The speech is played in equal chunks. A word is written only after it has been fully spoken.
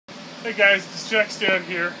Hey guys, it's Jack's dad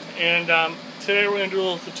here, and today we're going to do a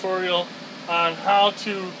little tutorial on how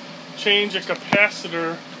to change a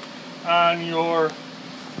capacitor on your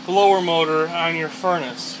blower motor on your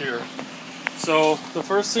furnace here. So the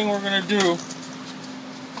first thing we're going to do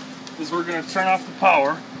is we're going to turn off the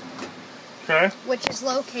power. Okay? Which is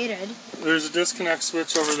located. There's a disconnect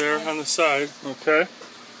switch over there on the side. Okay?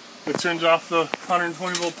 It turns off the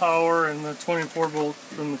 120 volt power and the 24 volt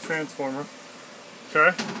from the transformer.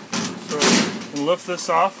 Okay? So we can lift this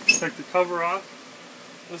off, take the cover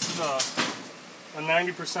off. This is a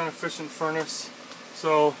 90% efficient furnace.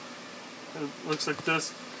 So it looks like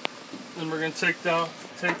this. Then we're going to take the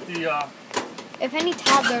if any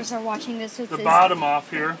toddlers are watching this with the bottom off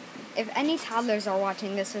here. If any toddlers are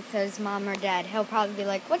watching this with his mom or dad, he'll probably be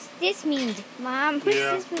like, "What's this mean, Mom? What's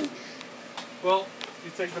this mean?" Well,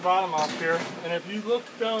 you take the bottom off here, and if you look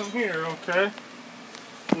down here, okay,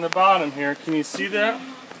 in the bottom here, can you see that?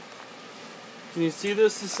 Can you see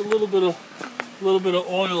this? It's a little bit of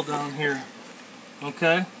oil down here.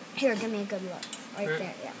 Okay. Here, give me a good look. Right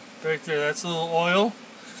there, yeah. Right there. That's a little oil,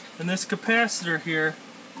 and this capacitor here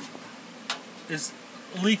is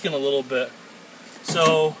leaking a little bit.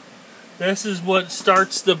 So this is what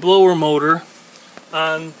starts the blower motor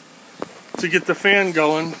on to get the fan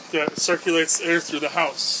going that circulates air through the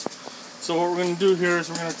house. So what we're going to do here is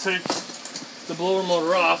we're going to take the blower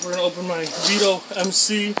motor off. We're going to open my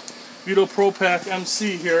Vito Pro Pack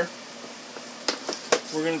MC here.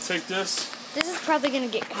 We're going to take this. This is probably going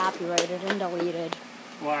to get copyrighted and deleted.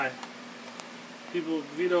 Why?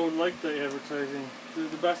 Vito would like the advertising. They're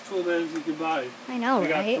the best tool that you can buy. I know,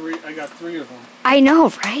 right? I got three of them. I know,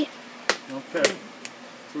 right? Okay.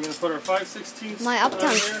 So we're going to put our 5/16. My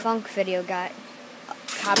Uptown Funk video got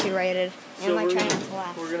copyrighted. So Am I trying to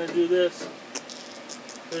laugh? We're going to do this.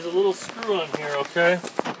 There's a little screw on here, okay?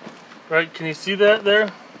 Right, can you see that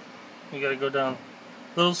there? You got to go down.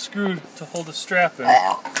 Little screw to hold the strap in. Okay,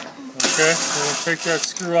 we're going to take that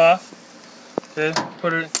screw off. Okay,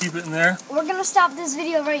 keep it in there. We're going to stop this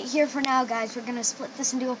video right here for now, guys. We're going to split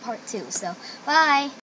this into a part 2, so bye.